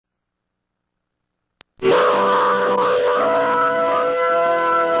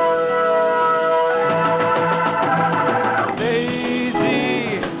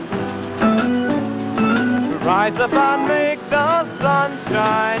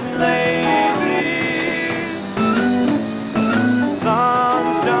get lazy.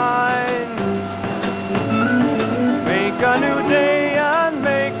 Sunshine, make a new day and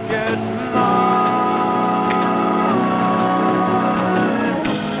make it mine.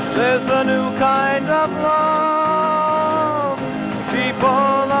 There's a new kind of love people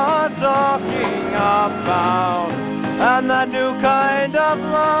are talking about, and that new kind of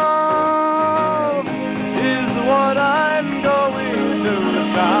love is what I'm going to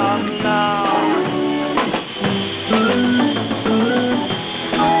come now.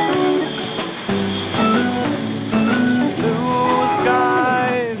 Blue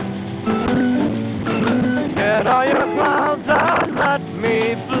skies, get all your clouds and let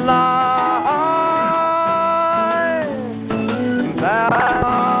me fly.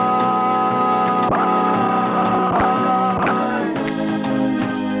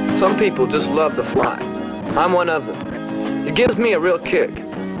 Some people just love to fly. I'm one of them. It gives me a real kick,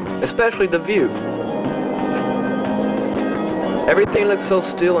 especially the view. Everything looks so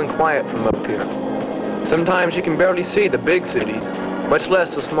still and quiet from up here. Sometimes you can barely see the big cities, much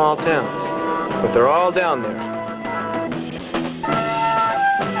less the small towns, but they're all down there.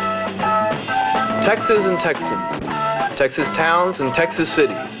 Texas and Texans, Texas towns and Texas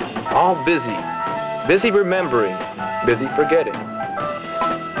cities, all busy. Busy remembering, busy forgetting.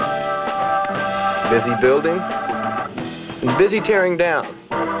 Busy building, and busy tearing down.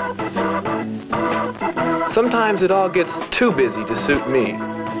 Sometimes it all gets too busy to suit me.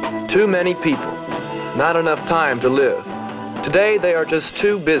 Too many people, not enough time to live. Today they are just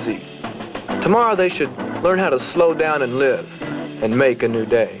too busy. Tomorrow they should learn how to slow down and live, and make a new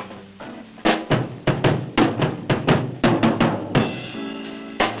day.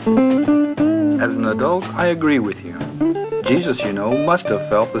 As an adult, I agree with you. Jesus, you know, must have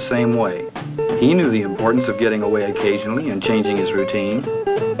felt the same way. He knew the importance of getting away occasionally and changing his routine.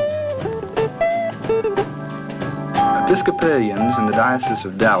 Episcopalians in the Diocese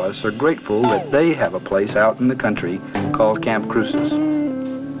of Dallas are grateful that they have a place out in the country called Camp Crucis.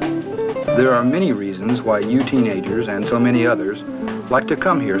 There are many reasons why you teenagers and so many others like to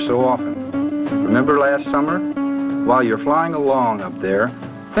come here so often. Remember last summer? While you're flying along up there,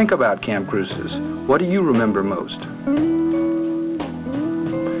 think about Camp Crucis. What do you remember most?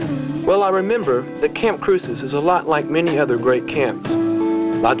 Well, I remember that Camp Crucis is a lot like many other great camps.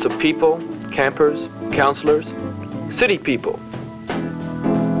 Lots of people, campers, counselors, city people,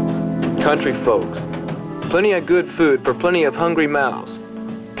 country folks. Plenty of good food for plenty of hungry mouths.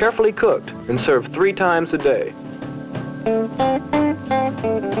 Carefully cooked and served 3 times a day.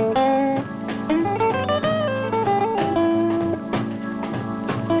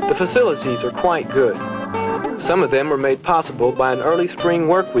 The facilities are quite good. Some of them were made possible by an early spring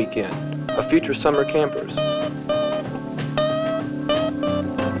work weekend of future summer campers.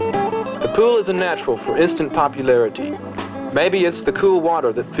 The pool is a natural for instant popularity. Maybe it's the cool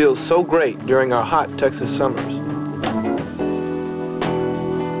water that feels so great during our hot Texas summers.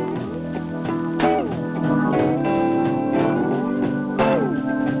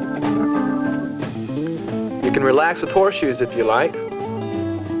 You can relax with horseshoes if you like,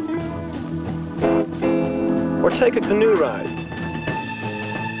 or take a canoe ride.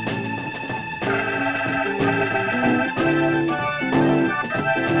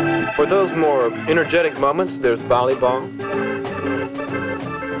 For those more energetic moments, there's volleyball.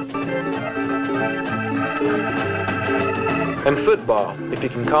 And football, if you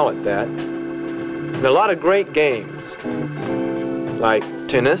can call it that. And a lot of great games, like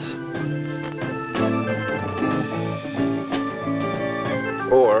tennis,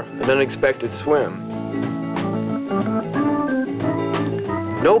 or an unexpected swim.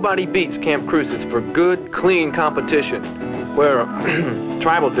 Nobody beats Camp Crucis for good, clean competition, where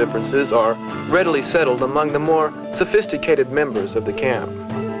tribal differences are readily settled among the more sophisticated members of the camp.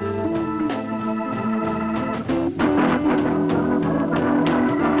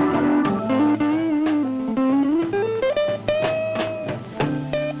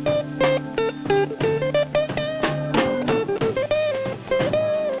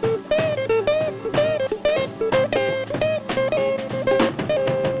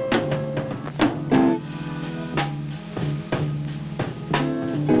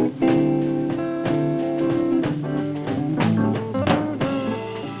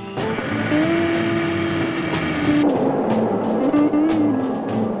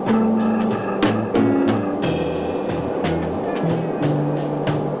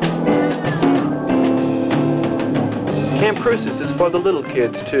 Camp Crucis is for the little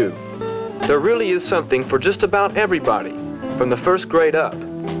kids, too. There really is something for just about everybody, from the first grade up.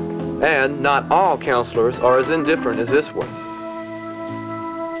 And not all counselors are as indifferent as this one.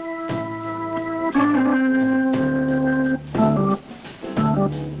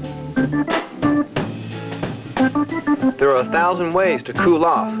 1,000 ways to cool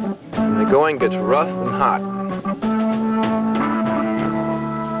off when the going gets rough and hot.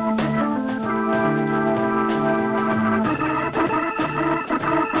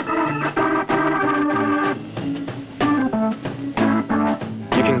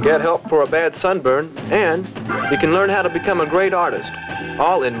 You can get help for a bad sunburn, and you can learn how to become a great artist,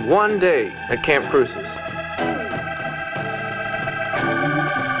 all in one day at Camp Crucis.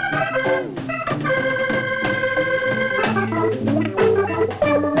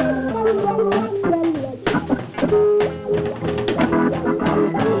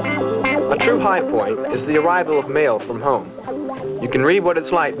 A true high point is the arrival of mail from home. You can read what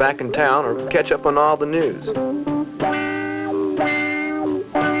it's like back in town or catch up on all the news.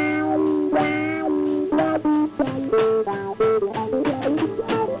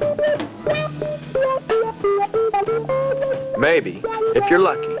 Maybe, if you're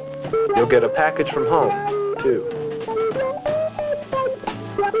lucky, you'll get a package from home, too.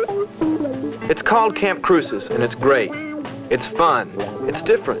 It's called Camp Crucis, and it's great. It's fun. It's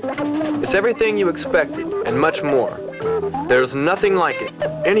different. It's everything you expected, and much more. There's nothing like it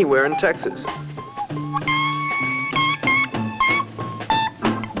anywhere in Texas.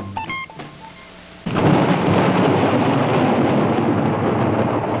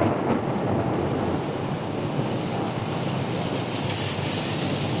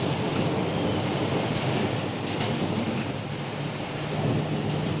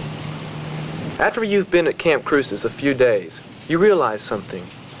 After you've been at Camp Crucis a few days, you realize something.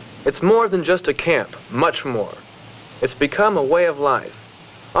 It's more than just a camp, much more. It's become a way of life,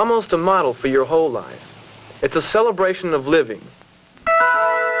 almost a model for your whole life. It's a celebration of living.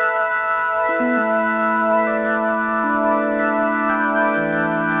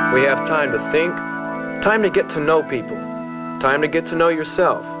 We have time to think, time to get to know people, time to get to know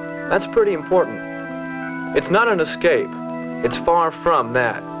yourself. That's pretty important. It's not an escape. It's far from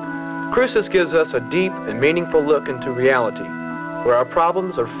that. Crucis gives us a deep and meaningful look into reality, where our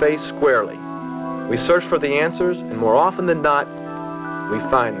problems are faced squarely. We search for the answers, and more often than not, we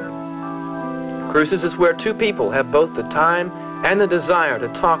find them. Crucis is where two people have both the time and the desire to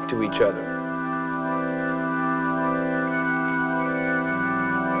talk to each other.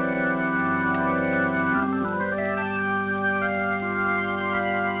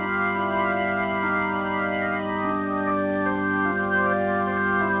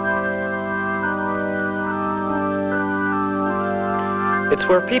 It's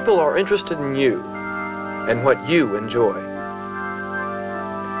where people are interested in you and what you enjoy.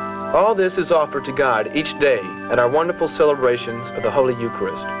 All this is offered to God each day at our wonderful celebrations of the Holy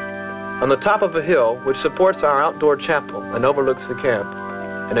Eucharist. On the top of a hill which supports our outdoor chapel and overlooks the camp,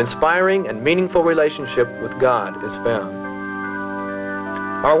 an inspiring and meaningful relationship with God is found.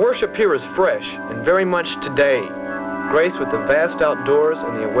 Our worship here is fresh and very much today, graced with the vast outdoors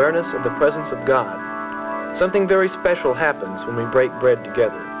and the awareness of the presence of God. Something very special happens when we break bread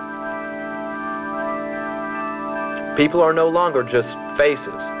together. People are no longer just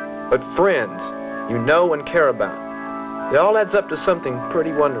faces, but friends you know and care about. It all adds up to something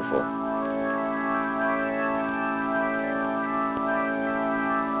pretty wonderful.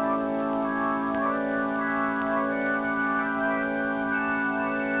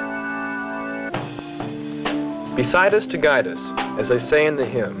 Beside us to guide us, as they say in the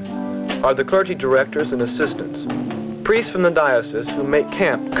hymn, are the clergy directors and assistants, priests from the diocese who make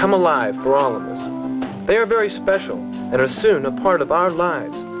camp come alive for all of us. They are very special and are soon a part of our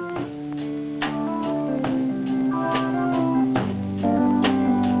lives.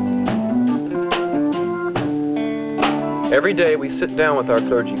 Every day we sit down with our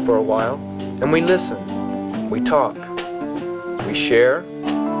clergy for a while and we listen, we talk, we share,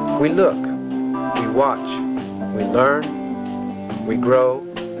 we look, we watch, we learn, we grow,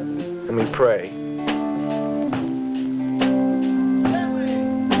 and we pray.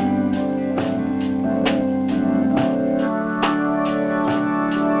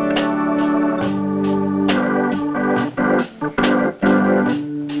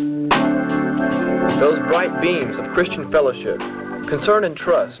 Those bright beams of Christian fellowship, concern and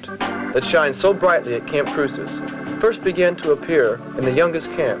trust that shine so brightly at Camp Crucis first began to appear in the youngest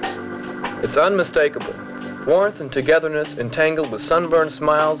camps. It's unmistakable. Warmth and togetherness entangled with sunburned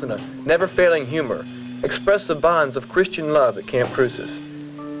smiles and a never-failing humor express the bonds of Christian love at Camp Crucis.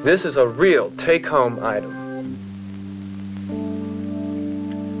 This is a real take-home item.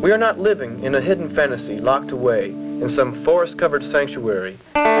 We are not living in a hidden fantasy locked away in some forest-covered sanctuary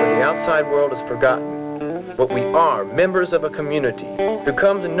where the outside world is forgotten. But we are members of a community who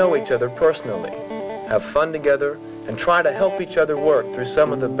come to know each other personally, have fun together, and try to help each other work through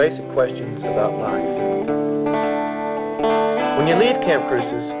some of the basic questions about life. When you leave Camp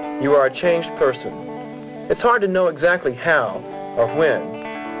Crucis, you are a changed person. It's hard to know exactly how or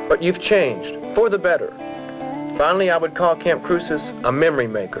when, but you've changed for the better. Finally, I would call Camp Crucis a memory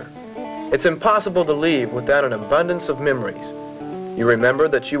maker. It's impossible to leave without an abundance of memories. You remember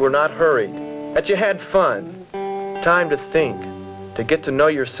that you were not hurried, that you had fun, time to think, to get to know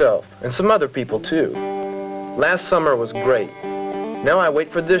yourself and some other people too. Last summer was great. Now I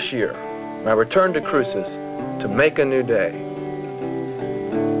wait for this year, my return to Crucis, to make a new day.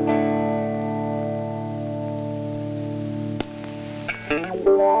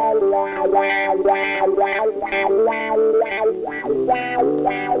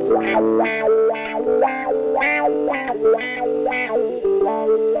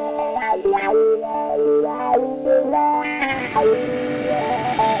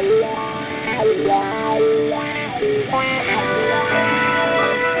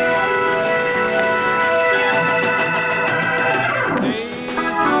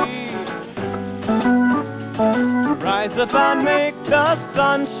 Rise up and make the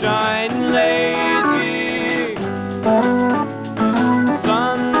sunshine lazy.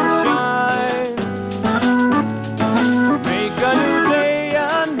 Sunshine. Make a new day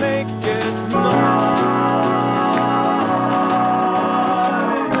and make it mine.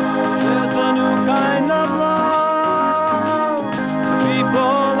 There's a new kind of love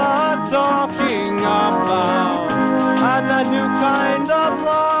people are talking about, and that new kind of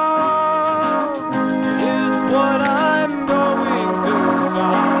love is what I'm going to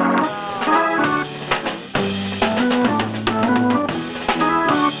find.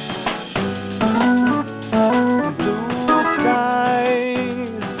 Blue skies,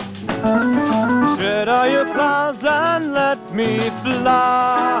 shed all your clouds and let me fly.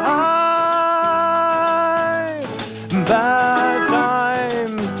 Bad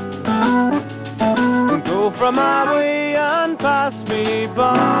times, go from my way and pass me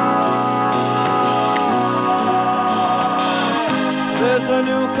by. There's a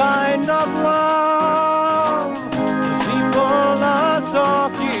new kind of love people are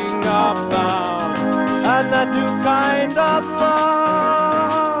talking about, and that new kind of love